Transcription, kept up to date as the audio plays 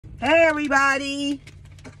Hey, everybody.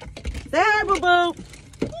 Say hi, boo-boo.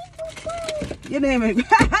 Your name is...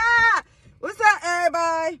 What's up,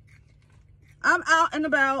 everybody? I'm out and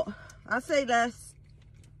about. I say less,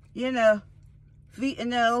 you know, feet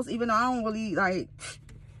and nails, even though I don't really, like,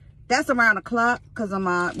 that's around the clock because of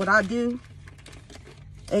what I do.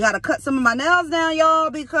 They got to cut some of my nails down,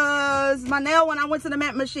 y'all, because my nail, when I went to the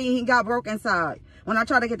mat machine, he got broke inside. When I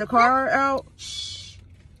tried to get the car out,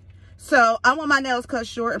 so I want my nails cut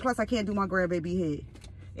short, and plus I can't do my grandbaby head.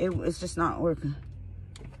 It's just not working.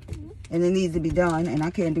 And it needs to be done, and I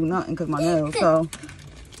can't do nothing because my nails, so,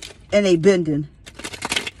 and they bending.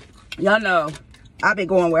 Y'all know, I've been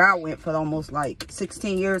going where I went for almost like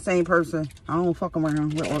 16 years, same person. I don't fuck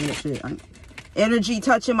around with all that shit. Energy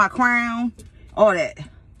touching my crown, all that.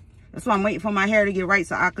 That's why I'm waiting for my hair to get right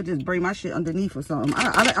so I could just braid my shit underneath or something.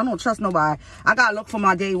 I don't trust nobody. I gotta look for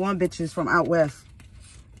my day one bitches from out west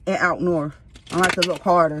and out north. I like to look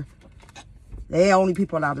harder. They the only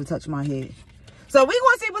people allowed to touch my head. So we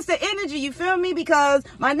gonna see what's the energy, you feel me? Because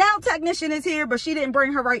my nail technician is here, but she didn't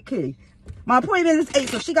bring her right key. My appointment is 8,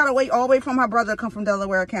 so she gotta wait all the way from her brother to come from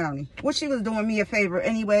Delaware County. Which she was doing me a favor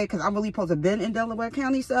anyway, because I'm really supposed to have been in Delaware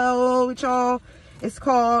County. So, y'all, it's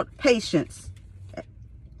called patience.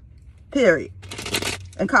 Period.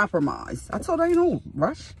 And compromise. I told her, you know,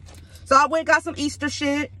 rush. So I went got some Easter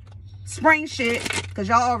shit, spring shit, because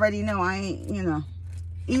y'all already know I ain't, you know,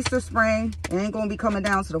 Easter, spring, it ain't gonna be coming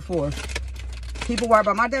down to the 4th. People worry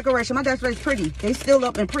about my decoration. My decoration's pretty. They still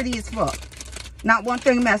up and pretty as fuck. Not one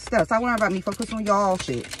thing messed up. So I worry about me. Focus on y'all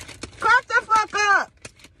shit. Crack the fuck up.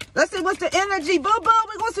 Let's see what's the energy. Boo boo.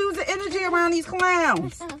 We're gonna see what's the energy around these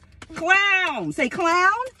clowns. Clown. Say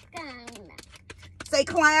clown. Say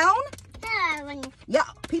clown. Yeah,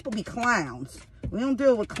 people be clowns. We don't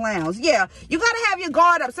deal with clowns. Yeah, you gotta have your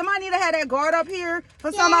guard up. Somebody need to have that guard up here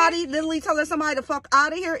for somebody. Literally telling somebody to fuck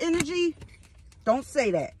out of here energy. Don't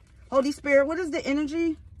say that. Holy Spirit, what is the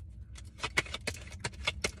energy?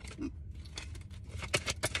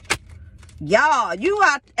 Y'all, you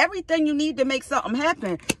got everything you need to make something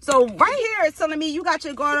happen. So right here it's telling me you got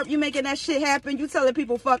your guard up, you making that shit happen, you telling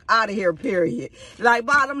people fuck out of here, period. Like,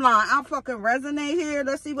 bottom line, I fucking resonate here.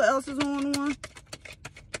 Let's see what else is going on.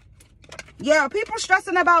 Yeah, people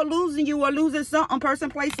stressing about losing you or losing something, person,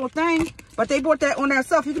 place, or thing, but they brought that on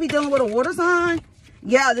themselves. You could be dealing with a water sign.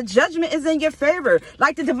 Yeah, the judgment is in your favor.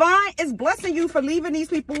 Like, the divine is blessing you for leaving these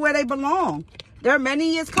people where they belong. There are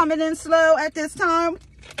many is coming in slow at this time.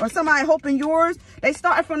 Or somebody hoping yours. They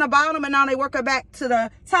started from the bottom and now they work it back to the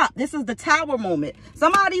top. This is the tower moment.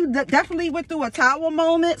 Somebody definitely went through a tower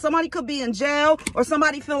moment. Somebody could be in jail, or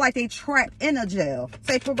somebody feel like they trapped in a jail.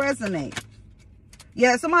 Say for resonate.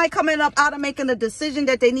 Yeah, somebody coming up out of making a decision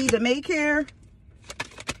that they need to make here.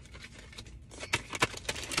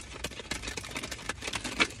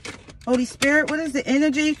 Holy Spirit, what is the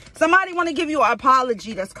energy? Somebody want to give you an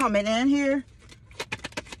apology that's coming in here.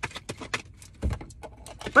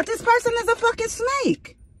 But this person is a fucking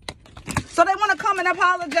snake. So they want to come and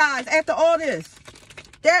apologize after all this.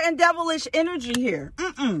 They're in devilish energy here.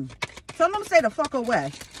 Tell them to stay the fuck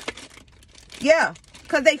away. Yeah,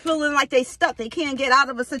 because they feeling like they stuck. They can't get out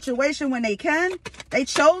of a situation when they can. They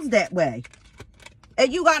chose that way.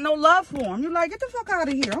 And you got no love for them. You're like, get the fuck out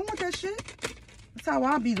of here. I don't want that shit. That's how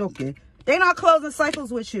I be looking. They're not closing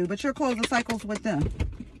cycles with you, but you're closing cycles with them.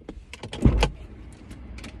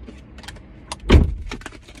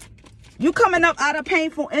 You coming up out of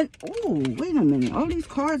painful ooh, wait a minute. All these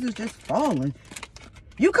cards is just falling.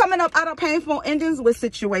 You coming up out of painful endings with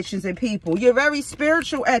situations and people. You're very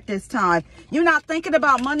spiritual at this time. You're not thinking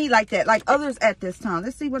about money like that, like others at this time.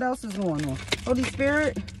 Let's see what else is going on. Holy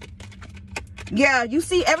Spirit. Yeah, you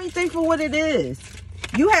see everything for what it is.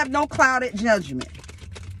 You have no clouded judgment.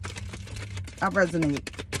 I resonate.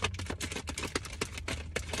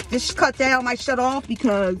 This cut down might shut off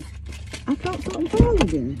because I felt something fall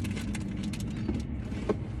again.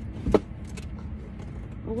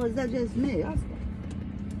 Or was that just me?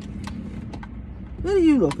 What are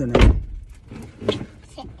you looking at? I'm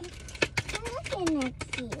looking at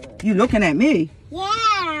you. You looking at me?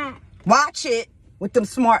 Yeah. Watch it with them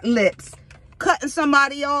smart lips. Cutting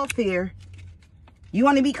somebody off here. You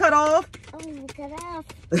want to be cut off? Oh, cut off.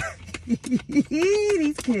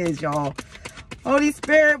 These kids, y'all. Holy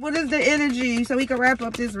Spirit, what is the energy? So we can wrap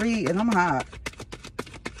up this read. And I'm hot.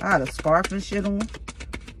 I had a scarf and shit on.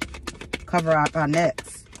 Cover up our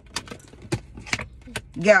necks.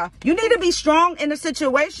 Yeah, you need to be strong in a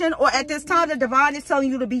situation, or at this time the divine is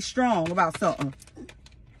telling you to be strong about something.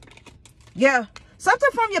 Yeah, something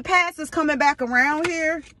from your past is coming back around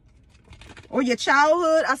here. or your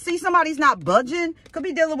childhood. I see somebody's not budging. Could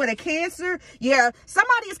be dealing with a cancer. Yeah,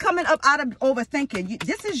 somebody is coming up out of overthinking.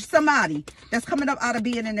 This is somebody that's coming up out of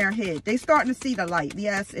being in their head. They starting to see the light.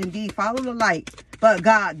 Yes, indeed. Follow the light. But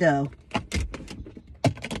God, though.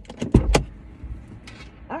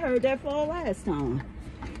 I heard that fall last time.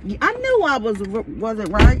 I knew I wasn't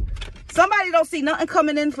right. Somebody don't see nothing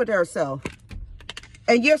coming in for themselves.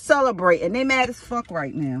 And you're celebrating. They mad as fuck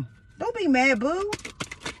right now. Don't be mad, boo.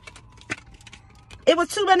 It was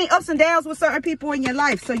too many ups and downs with certain people in your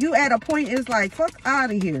life. So you at a point is like, fuck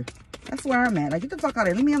out of here. That's where I'm at. Like, get the fuck out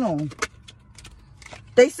of here. Leave me alone.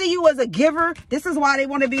 They see you as a giver. This is why they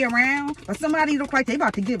want to be around. But somebody look like they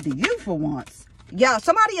about to give to you for once. Yeah,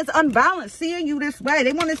 somebody is unbalanced seeing you this way.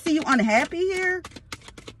 They want to see you unhappy here.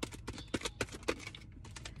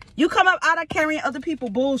 You come up out of carrying other people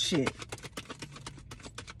bullshit.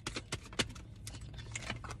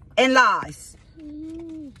 And lies.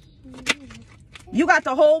 You got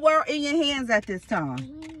the whole world in your hands at this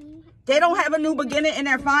time. They don't have a new beginning in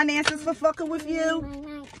their finances for fucking with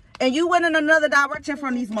you. And you went in another direction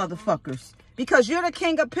from these motherfuckers. Because you're the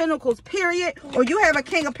King of Pentacles, period. Or you have a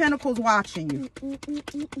King of Pentacles watching you.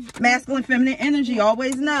 Masculine, feminine energy,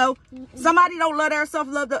 always know. Somebody don't let herself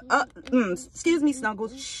love the... excuse me,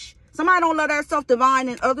 Snuggles. Shh. Somebody don't let herself divine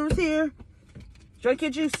in others here. Drink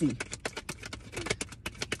your juicy.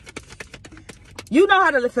 You know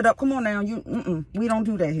how to lift it up. Come on now. We don't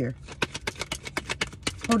do that here.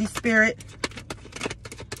 Holy Spirit.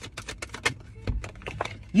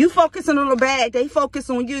 You focusing on the bag. They focus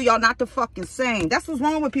on you. Y'all not the fucking same. That's what's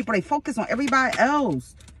wrong with people. They focus on everybody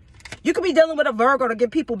else. You could be dealing with a Virgo to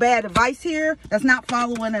give people bad advice here. That's not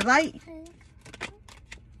following the light.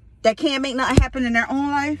 That can't make nothing happen in their own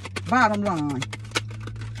life. Bottom line.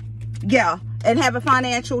 Yeah. And have a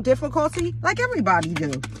financial difficulty like everybody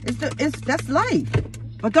do. That's life.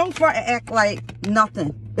 But don't front and act like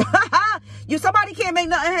nothing. Somebody can't make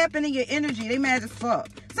nothing happen in your energy. They mad as fuck.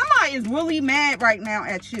 Somebody is really mad right now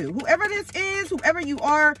at you. Whoever this is, whoever you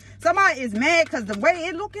are, somebody is mad because the way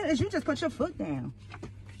it looking is you just put your foot down.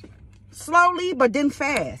 Slowly, but then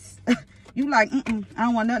fast. You like, I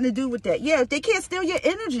don't want nothing to do with that. Yeah, they can't steal your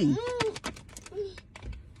energy.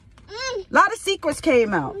 A lot of secrets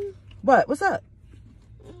came out. What? What's up?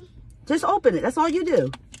 Just open it. That's all you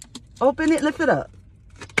do. Open it, lift it up.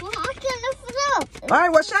 Well, I can lift it up. All right,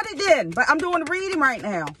 well, shut it then. But I'm doing the reading right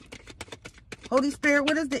now. Holy Spirit,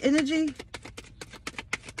 what is the energy?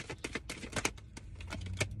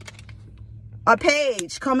 A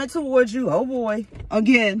page coming towards you. Oh, boy.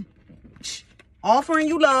 Again. Offering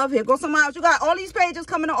you love. Here goes somebody else. You got all these pages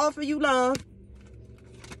coming to offer you love.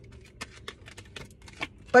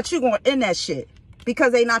 But you're going to end that shit.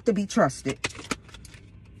 Because they not to be trusted.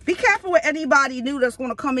 Be careful with anybody new that's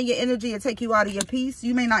going to come in your energy and take you out of your peace.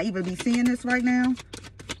 You may not even be seeing this right now.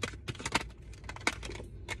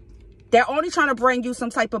 They're only trying to bring you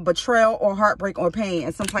some type of betrayal or heartbreak or pain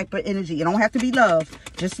and some type of energy. It don't have to be love.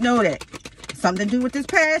 Just know that. Something to do with this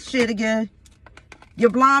past shit again.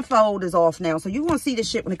 Your blindfold is off now. So you're going to see this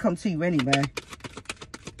shit when it comes to you anyway.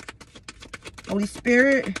 Holy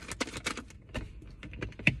Spirit.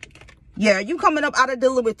 Yeah, you coming up out of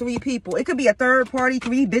dealing with 3 people. It could be a third party,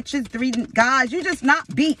 3 bitches, 3 guys. You just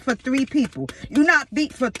not beat for 3 people. You not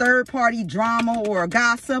beat for third party drama or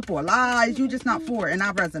gossip or lies. You just not for it. And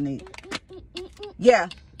I resonate. Yeah.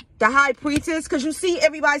 The high priestess. Because you see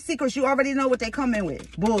everybody's secrets. You already know what they come in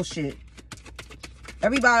with. Bullshit.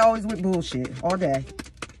 Everybody always with bullshit. All day.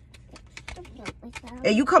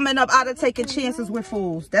 And you coming up out of taking chances with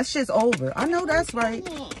fools. That shit's over. I know that's right.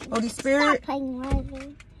 Holy Spirit.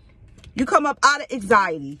 You come up out of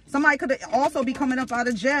anxiety. Somebody could also be coming up out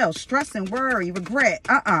of jail. Stress and worry, regret.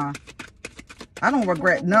 I don't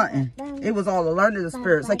regret nothing. It was all a learning of the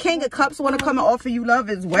spirits. The King of Cups want to come and offer you love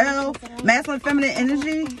as well. Masculine, feminine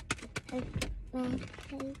energy.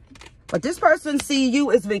 But this person see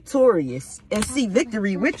you as victorious and see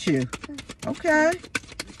victory with you. Okay.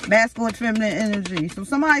 Masculine, feminine energy. So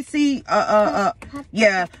somebody see,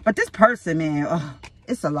 yeah. But this person, man,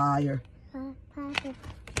 it's a liar.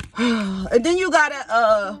 And then you got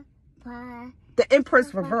the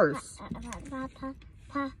Empress reverse.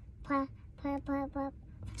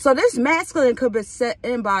 So this masculine could be set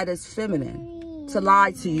in by this feminine to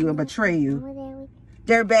lie to you and betray you.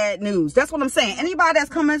 They're bad news. That's what I'm saying. Anybody that's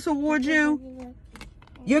coming towards you,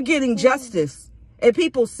 you're getting justice. And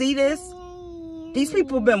people see this. These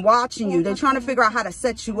people have been watching you. They're trying to figure out how to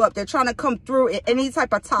set you up. They're trying to come through in any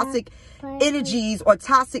type of toxic energies or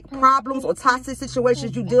toxic problems or toxic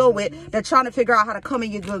situations you deal with. They're trying to figure out how to come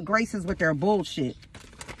in your good graces with their bullshit.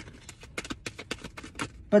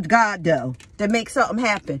 but God though, to make something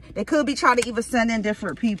happen. They could be trying to even send in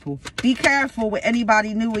different people. Be careful with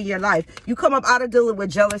anybody new in your life. You come up out of dealing with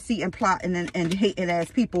jealousy and plotting and hating ass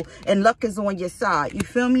people, and luck is on your side. You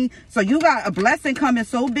feel me? So you got a blessing coming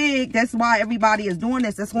so big. That's why everybody is doing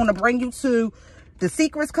this. That's going to bring you to the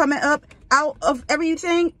secrets coming up out of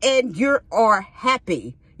everything, and you are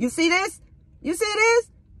happy. You see this? You see this?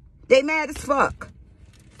 They mad as fuck.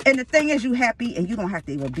 And the thing is, you happy and you don't have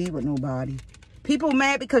to even be with nobody. People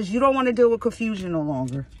mad because you don't want to deal with confusion no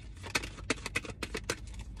longer.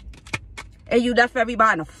 And you left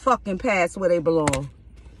everybody in the fucking past where they belong.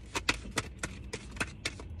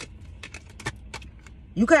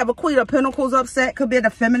 You could have a Queen of Pentacles upset. Could be the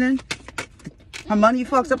feminine. Her money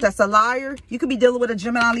fucks up. That's a liar. You could be dealing with a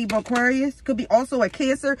Gemini, Libra, Aquarius. Could be also a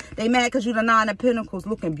Cancer. They mad because you the Nine of Pentacles.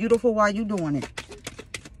 Looking beautiful while you doing it.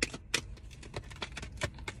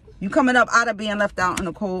 You coming up out of being left out in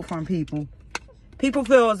the cold from people. People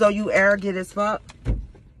feel as though you arrogant as fuck.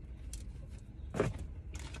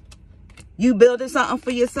 You building something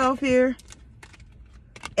for yourself here.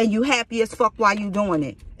 And you happy as fuck while you doing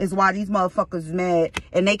it. Is why these motherfuckers mad.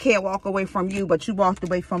 And they can't walk away from you, but you walked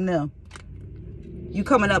away from them. You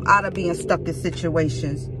coming up out of being stuck in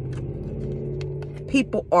situations.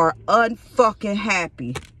 People are unfucking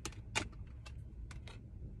happy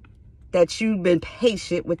that you've been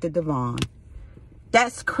patient with the divine.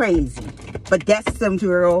 That's crazy. But that's some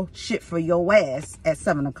real shit for your ass at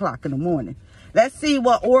 7 o'clock in the morning. Let's see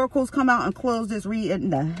what oracles come out and close this reading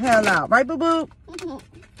the hell out. Right, boo-boo?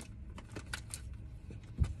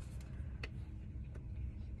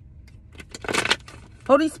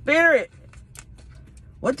 Holy Spirit,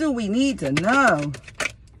 what do we need to know?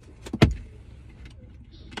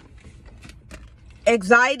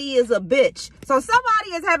 Anxiety is a bitch. So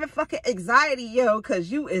somebody is having fucking anxiety, yo,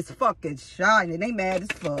 because you is fucking shining. They mad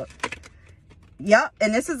as fuck. Yep,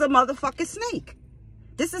 and this is a motherfucking snake.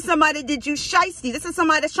 This is somebody that did you shiesty. This is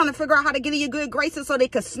somebody that's trying to figure out how to get in your good graces so they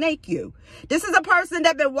can snake you. This is a person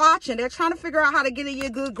that been watching. They're trying to figure out how to get in your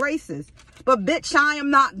good graces. But bitch, I am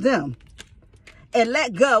not them. And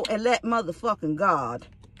let go and let motherfucking God.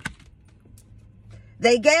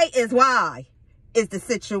 They gay is why is the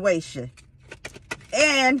situation.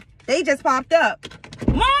 And they just popped up.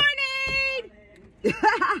 Morning!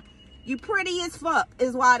 You pretty as fuck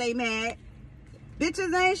is why they mad.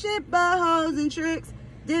 Bitches ain't shit but hoes and tricks.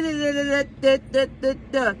 Bitches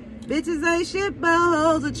ain't shit but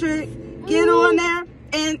hoes and tricks. Get on there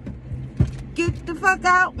and get the fuck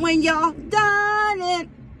out when y'all done it.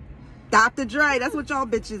 Dr. Dre, that's what y'all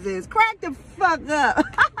bitches is. Crack the fuck up.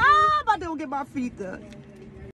 I'm about to go get my feet done.